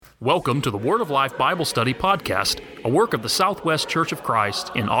Welcome to the Word of Life Bible Study Podcast, a work of the Southwest Church of Christ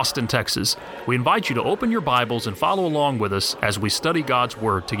in Austin, Texas. We invite you to open your Bibles and follow along with us as we study God's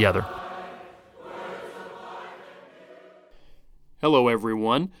Word together. Hello,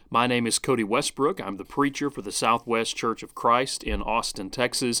 everyone. My name is Cody Westbrook. I'm the preacher for the Southwest Church of Christ in Austin,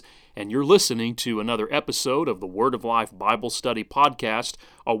 Texas, and you're listening to another episode of the Word of Life Bible Study Podcast,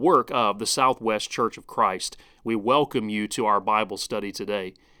 a work of the Southwest Church of Christ. We welcome you to our Bible study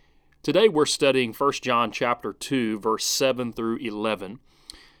today. Today we're studying 1 John chapter 2, verse 7 through 11.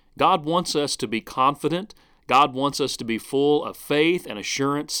 God wants us to be confident. God wants us to be full of faith and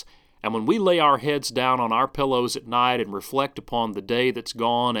assurance. And when we lay our heads down on our pillows at night and reflect upon the day that's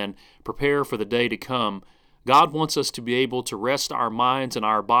gone and prepare for the day to come, God wants us to be able to rest our minds and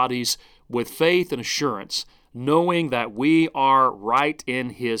our bodies with faith and assurance, knowing that we are right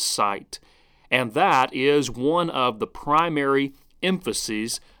in His sight. And that is one of the primary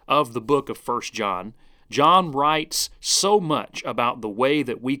emphases of the book of 1 John. John writes so much about the way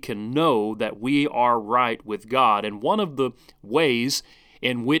that we can know that we are right with God, and one of the ways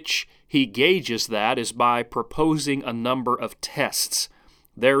in which he gauges that is by proposing a number of tests.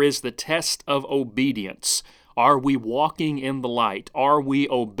 There is the test of obedience. Are we walking in the light? Are we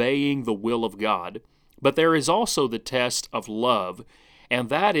obeying the will of God? But there is also the test of love, and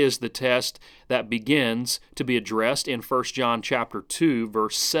that is the test that begins to be addressed in 1 John chapter 2,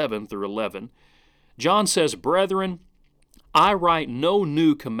 verse 7 through 11. John says, "Brethren, I write no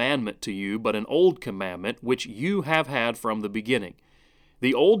new commandment to you, but an old commandment which you have had from the beginning.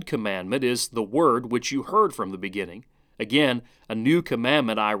 The old commandment is the word which you heard from the beginning. Again, a new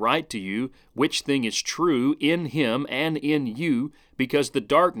commandment I write to you, which thing is true in him and in you, because the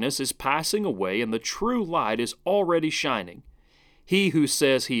darkness is passing away and the true light is already shining. He who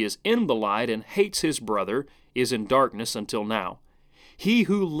says he is in the light and hates his brother is in darkness until now. He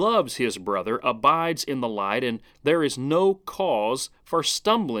who loves his brother abides in the light, and there is no cause for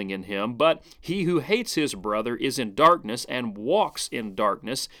stumbling in him. But he who hates his brother is in darkness and walks in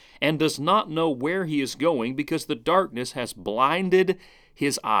darkness, and does not know where he is going, because the darkness has blinded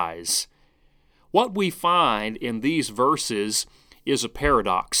his eyes." What we find in these verses is a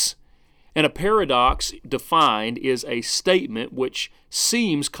paradox. And a paradox defined is a statement which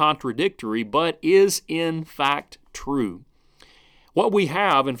seems contradictory, but is in fact true. What we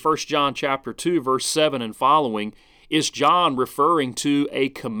have in 1 John chapter 2, verse 7 and following is John referring to a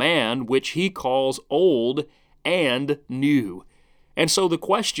command which he calls old and new. And so the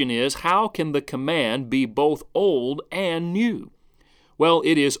question is, how can the command be both old and new? Well,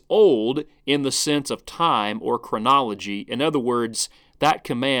 it is old in the sense of time or chronology. In other words, that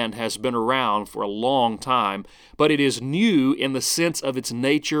command has been around for a long time, but it is new in the sense of its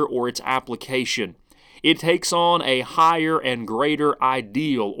nature or its application. It takes on a higher and greater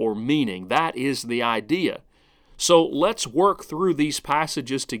ideal or meaning. That is the idea. So let's work through these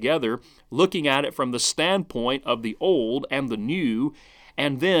passages together, looking at it from the standpoint of the old and the new,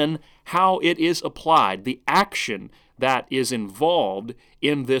 and then how it is applied, the action that is involved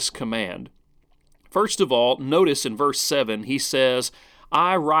in this command. First of all, notice in verse 7, he says,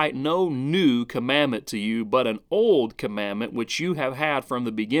 "I write no new commandment to you, but an old commandment which you have had from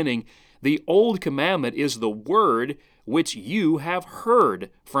the beginning." The old commandment is the word which you have heard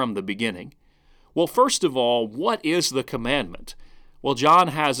from the beginning. Well, first of all, what is the commandment? Well, John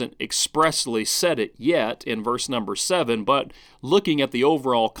hasn't expressly said it yet in verse number 7, but looking at the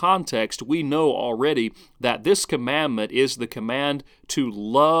overall context, we know already that this commandment is the command to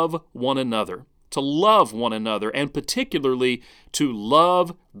love one another. To love one another, and particularly to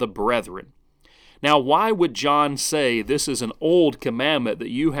love the brethren. Now, why would John say this is an old commandment that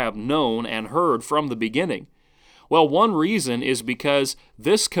you have known and heard from the beginning? Well, one reason is because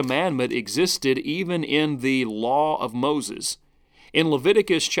this commandment existed even in the law of Moses. In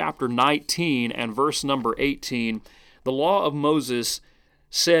Leviticus chapter 19 and verse number 18, the law of Moses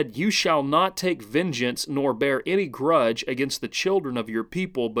said, "You shall not take vengeance nor bear any grudge against the children of your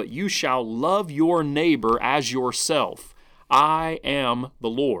people, but you shall love your neighbor as yourself. I am the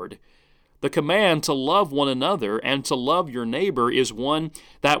Lord." The command to love one another and to love your neighbor is one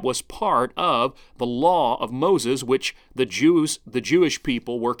that was part of the law of Moses, which the Jewish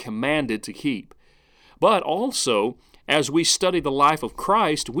people were commanded to keep. But also, as we study the life of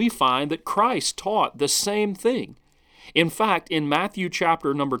Christ, we find that Christ taught the same thing. In fact, in Matthew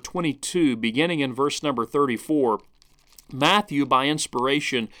chapter number 22, beginning in verse number 34, Matthew, by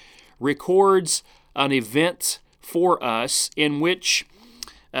inspiration, records an event for us in which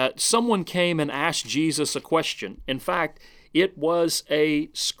someone came and asked Jesus a question. In fact, it was a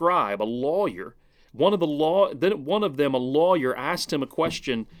scribe, a lawyer, One of them, a lawyer, asked him a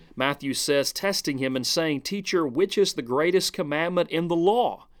question, Matthew says, testing him and saying, "Teacher, which is the greatest commandment in the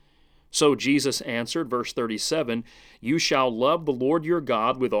law?" So Jesus answered, verse 37, "You shall love the Lord your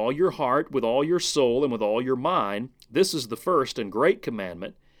God with all your heart, with all your soul, and with all your mind. This is the first and great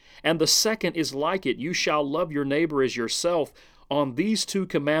commandment. And the second is like it, you shall love your neighbor as yourself. On these two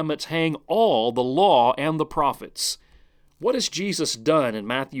commandments hang all the law and the prophets." What has Jesus done in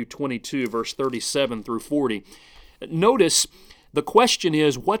Matthew 22, verse 37 through 40? Notice the question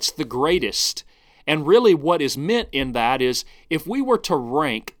is, what's the greatest? And really what is meant in that is, if we were to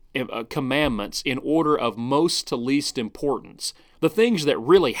rank commandments in order of most to least importance, the things that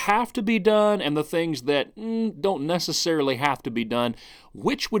really have to be done and the things that don't necessarily have to be done,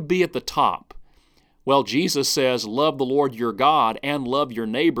 which would be at the top? Well, Jesus says, love the Lord your God and love your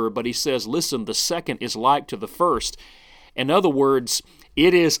neighbor, but he says, listen, the second is like to the first. In other words,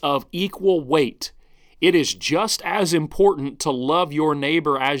 it is of equal weight. It is just as important to love your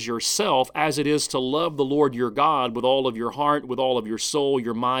neighbor as yourself as it is to love the Lord your God with all of your heart, with all of your soul,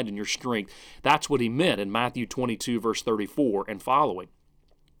 your mind, and your strength. That's what he meant in Matthew 22, verse 34 and following.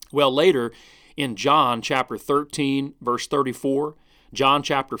 Well, later in John chapter 13, verse 34, John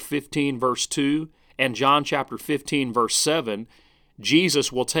chapter 15, verse 2, and John chapter 15, verse 7,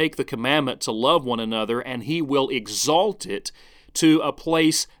 Jesus will take the commandment to love one another and he will exalt it to a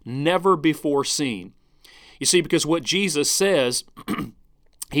place never before seen. You see, because what Jesus says,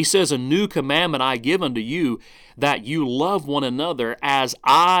 he says, "A new commandment I give unto you, that you love one another as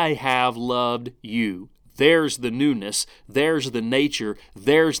I have loved you." There's the newness, there's the nature,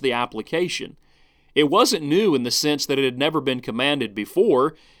 there's the application. It wasn't new in the sense that it had never been commanded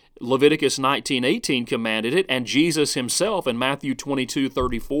before. Leviticus 19:18 commanded it, and Jesus himself in Matthew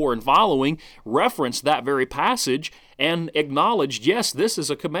 22:34 and following referenced that very passage and acknowledged, yes, this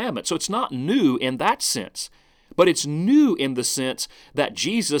is a commandment. So it's not new in that sense, but it's new in the sense that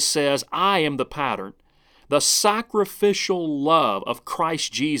Jesus says, I am the pattern. The sacrificial love of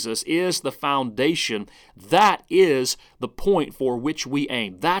Christ Jesus is the foundation. That is the point for which we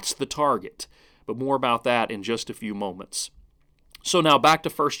aim. That's the target. But more about that in just a few moments. So now back to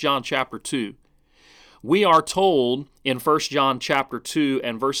 1 John chapter 2. We are told in 1 John chapter 2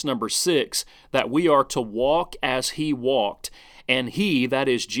 and verse number 6 that we are to walk as he walked, and he, that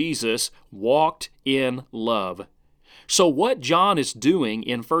is Jesus, walked in love. So what John is doing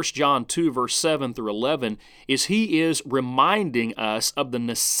in 1 John 2 verse 7 through 11 is he is reminding us of the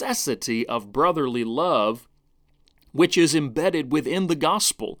necessity of brotherly love, which is embedded within the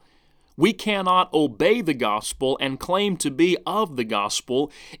gospel. We cannot obey the gospel and claim to be of the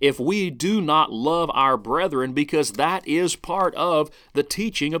gospel if we do not love our brethren, because that is part of the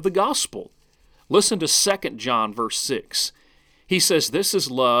teaching of the gospel. Listen to 2 John verse 6. He says, "This is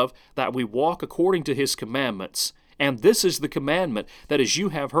love, that we walk according to his commandments. And this is the commandment, that as you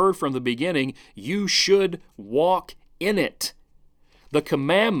have heard from the beginning, you should walk in it." The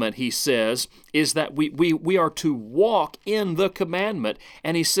commandment, he says, is that we are to walk in the commandment.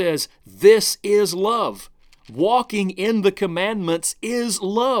 And he says, this is love. Walking in the commandments is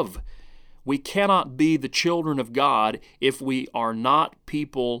love. We cannot be the children of God if we are not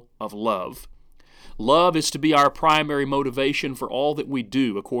people of love. Love is to be our primary motivation for all that we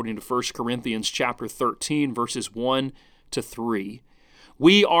do, according to 1 Corinthians chapter 13, verses 1 to 3.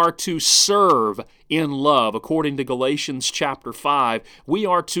 We are to serve in love, according to Galatians chapter 5. We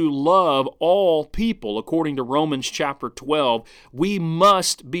are to love all people, according to Romans chapter 12. We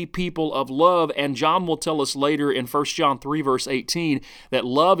must be people of love, and John will tell us later in 1 John 3, verse 18, that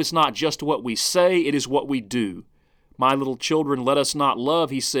love is not just what we say, it is what we do. "My little children, let us not love,"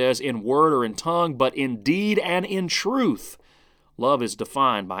 he says, "in word or in tongue, but in deed and in truth." Love is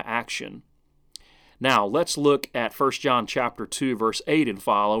defined by action. Now, let's look at 1 John chapter 2, verse 8 and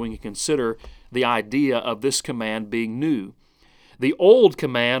following, and consider the idea of this command being new. The old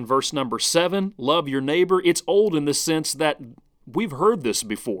command, verse number 7, love your neighbor, it's old in the sense that we've heard this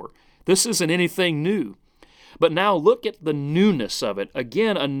before. This isn't anything new. But now look at the newness of it.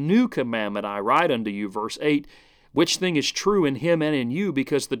 Again, a new commandment I write unto you, verse 8, which thing is true in him and in you,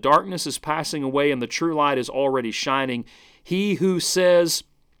 because the darkness is passing away and the true light is already shining. He who says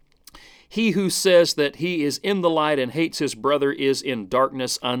that he is in the light and hates his brother is in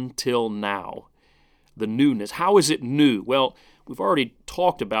darkness until now. The newness. How is it new? Well, we've already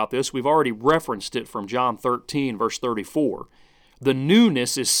talked about this. We've already referenced it from John 13, verse 34. The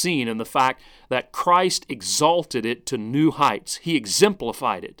newness is seen in the fact that Christ exalted it to new heights. He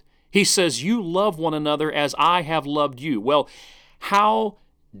exemplified it. He says, you love one another as I have loved you. Well, how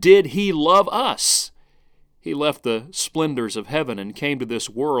did he love us? He left the splendors of heaven and came to this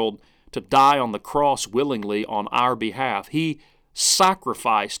world to die on the cross willingly on our behalf. He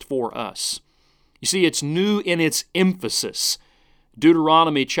sacrificed for us. You see, it's new in its emphasis.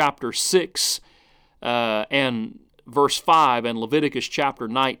 Deuteronomy chapter 6 and verse 5 and Leviticus chapter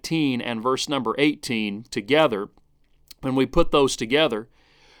 19 and verse number 18 together, when we put those together,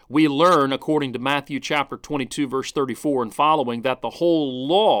 we learn, according to Matthew chapter 22, verse 34 and following, that the whole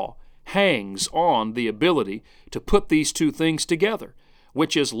law hangs on the ability to put these two things together,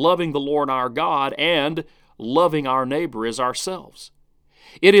 which is loving the Lord our God and loving our neighbor as ourselves.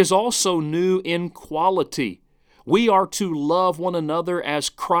 It is also new in quality. We are to love one another as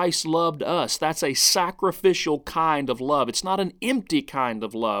Christ loved us. That's a sacrificial kind of love. It's not an empty kind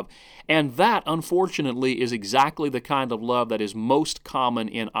of love. And that, unfortunately, is exactly the kind of love that is most common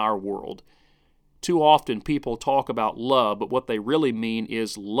in our world. Too often people talk about love, but what they really mean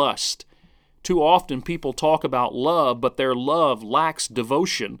is lust. Too often people talk about love, but their love lacks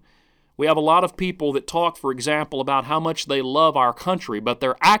devotion. We have a lot of people that talk, for example, about how much they love our country, but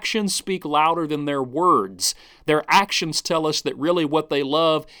their actions speak louder than their words. Their actions tell us that really what they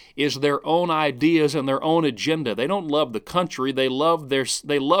love is their own ideas and their own agenda. They don't love the country, they love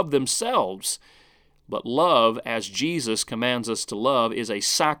themselves. But love, as Jesus commands us to love, is a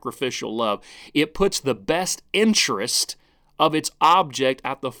sacrificial love. It puts the best interest of its object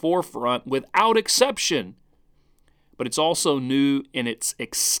at the forefront without exception. But it's also new in its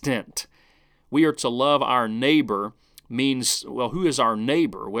extent. We are to love our neighbor means, well, who is our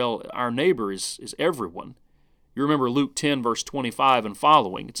neighbor? Well, our neighbor is everyone. You remember Luke 10, verse 25 and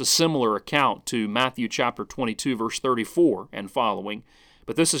following. It's a similar account to Matthew chapter 22, verse 34 and following.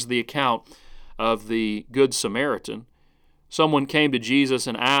 But this is the account of the Good Samaritan. Someone came to Jesus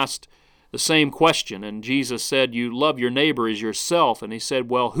and asked the same question, and Jesus said, you love your neighbor as yourself. And he said,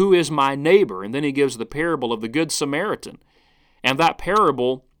 well, who is my neighbor? And then he gives the parable of the Good Samaritan. And that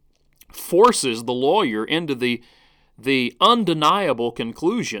parable forces the lawyer into the undeniable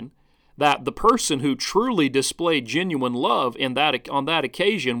conclusion that the person who truly displayed genuine love on that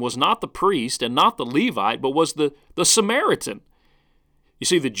occasion was not the priest and not the Levite, but was the Samaritan. You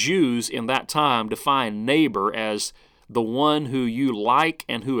see, the Jews in that time defined neighbor as the one who you like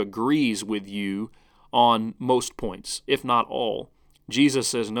and who agrees with you on most points, if not all. Jesus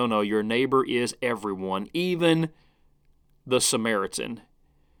says, no, your neighbor is everyone, even the Samaritan.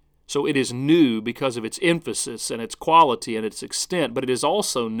 So it is new because of its emphasis and its quality and its extent, but it is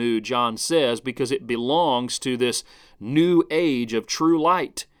also new, John says, because it belongs to this new age of true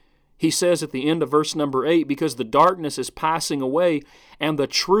light. He says at the end of verse number 8, because the darkness is passing away and the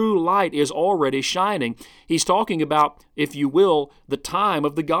true light is already shining. He's talking about, if you will, the time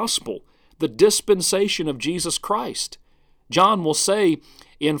of the gospel, the dispensation of Jesus Christ. John will say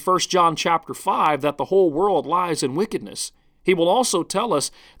in 1 John chapter 5 that the whole world lies in wickedness. He will also tell us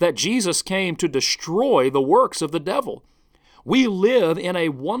that Jesus came to destroy the works of the devil. We live in a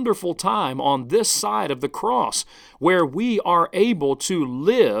wonderful time on this side of the cross where we are able to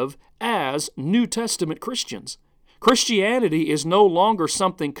live as New Testament Christians. Christianity is no longer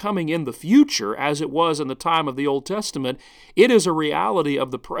something coming in the future as it was in the time of the Old Testament. It is a reality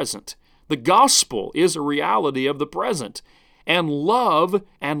of the present. The gospel is a reality of the present. And love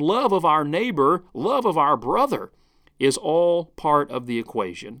of our neighbor, love of our brother, is all part of the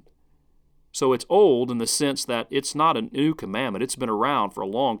equation. So it's old in the sense that it's not a new commandment. It's been around for a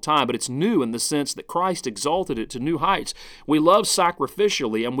long time, but it's new in the sense that Christ exalted it to new heights. We love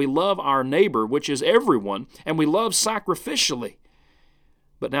sacrificially, and we love our neighbor, which is everyone, and we love sacrificially.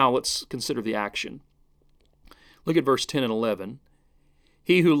 But now let's consider the action. Look at verse 10 and 11.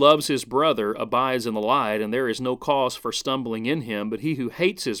 He who loves his brother abides in the light, and there is no cause for stumbling in him. But he who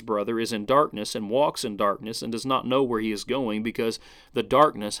hates his brother is in darkness and walks in darkness and does not know where he is going, because the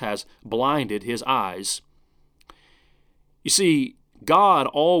darkness has blinded his eyes. You see, God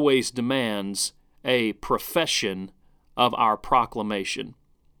always demands a profession of our proclamation.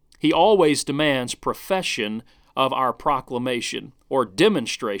 He always demands profession of our proclamation, or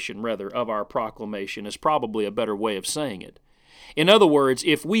demonstration, rather, of our proclamation is probably a better way of saying it. In other words,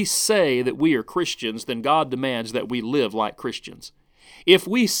 if we say that we are Christians, then God demands that we live like Christians. If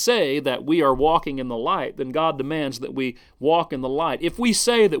we say that we are walking in the light, then God demands that we walk in the light. If we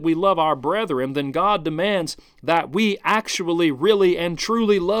say that we love our brethren, then God demands that we actually, really, and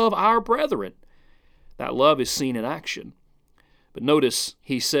truly love our brethren. That love is seen in action. But notice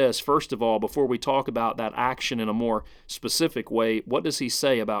he says, first of all, before we talk about that action in a more specific way, what does he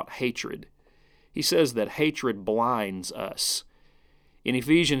say about hatred? He says that hatred blinds us. In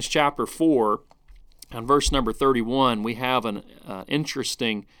Ephesians chapter 4 and verse number 31, we have an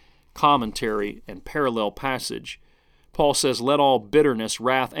interesting commentary and parallel passage. Paul says, "Let all bitterness,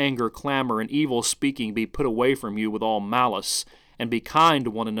 wrath, anger, clamor, and evil speaking be put away from you with all malice, and be kind to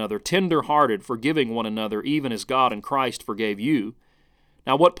one another, tender-hearted, forgiving one another, even as God in Christ forgave you."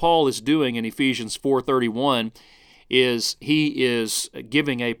 Now, what Paul is doing in Ephesians 4:31 is he is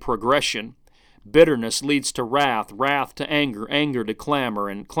giving a progression. Bitterness leads to wrath, wrath to anger, anger to clamor,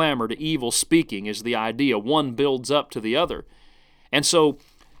 and clamor to evil speaking is the idea. One builds up to the other. And so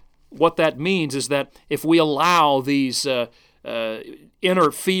what that means is that if we allow these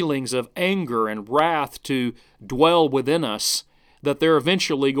inner feelings of anger and wrath to dwell within us, that they're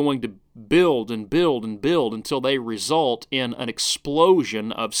eventually going to build and build and build until they result in an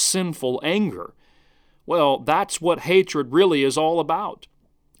explosion of sinful anger. Well, that's what hatred really is all about.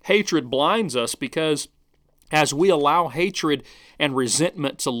 Hatred blinds us because as we allow hatred and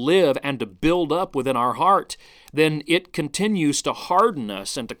resentment to live and to build up within our heart, then it continues to harden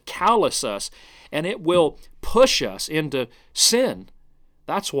us and to callous us, and it will push us into sin.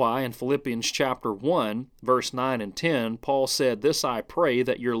 That's why in Philippians chapter 1, verse 9 and 10, Paul said, "This I pray,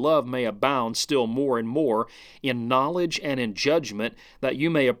 that your love may abound still more and more in knowledge and in judgment, that you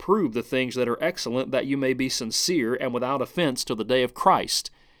may approve the things that are excellent, that you may be sincere and without offense till the day of Christ."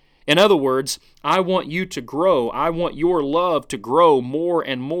 In other words, I want you to grow. I want your love to grow more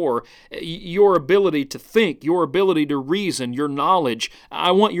and more. Your ability to think, your ability to reason, your knowledge.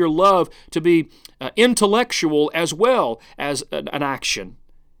 I want your love to be intellectual as well as an action.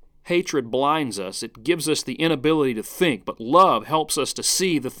 Hatred blinds us. It gives us the inability to think, but love helps us to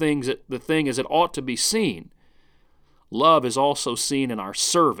see the thing as it ought to be seen. Love is also seen in our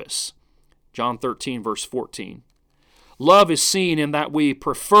service. John 13, verse 14. Love is seen in that we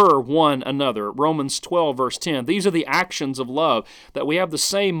prefer one another. Romans 12, verse 10. These are the actions of love, that we have the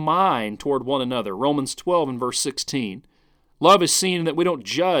same mind toward one another. Romans 12 and verse 16. Love is seen in that we don't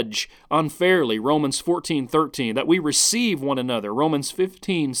judge unfairly. Romans 14, 13. That we receive one another. Romans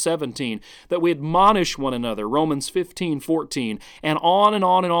 15, 17. That we admonish one another. Romans 15, 14. And on and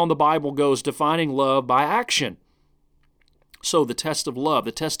on and on the Bible goes, defining love by action. So the test of love,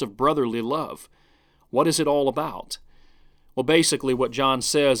 the test of brotherly love, what is it all about? Well, basically what John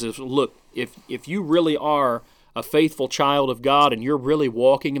says is, look, if you really are a faithful child of God and you're really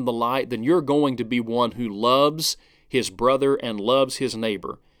walking in the light, then you're going to be one who loves his brother and loves his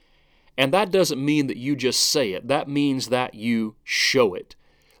neighbor. And that doesn't mean that you just say it. That means that you show it.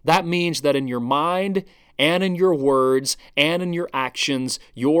 That means that in your mind and in your words and in your actions,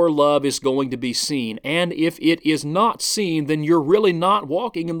 your love is going to be seen. And if it is not seen, then you're really not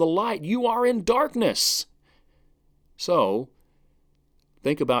walking in the light. You are in darkness. So,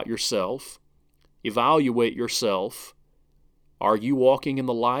 think about yourself, evaluate yourself. Are you walking in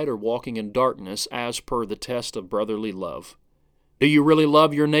the light or walking in darkness as per the test of brotherly love? Do you really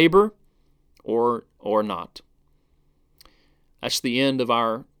love your neighbor or not? That's the end of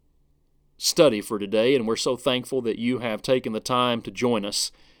our study for today, and we're so thankful that you have taken the time to join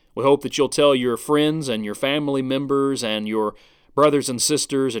us. We hope that you'll tell your friends and your family members and your brothers and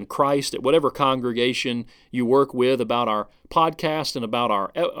sisters in Christ at whatever congregation you work with about our podcast and about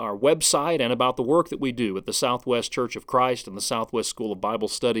our website and about the work that we do at the Southwest Church of Christ and the Southwest School of Bible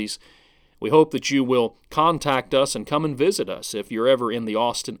Studies. We hope that you will contact us and come and visit us if you're ever in the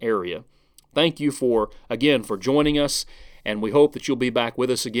Austin area. Thank you for joining us, and we hope that you'll be back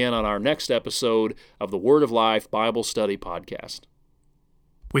with us again on our next episode of the Word of Life Bible Study Podcast.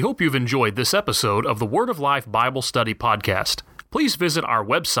 We hope you've enjoyed this episode of the Word of Life Bible Study Podcast. Please visit our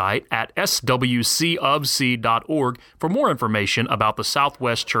website at swcofc.org for more information about the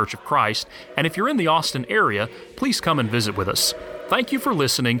Southwest Church of Christ, and if you're in the Austin area, please come and visit with us. Thank you for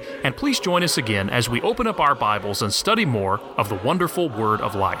listening, and please join us again as we open up our Bibles and study more of the wonderful Word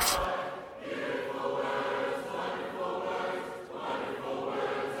of Life.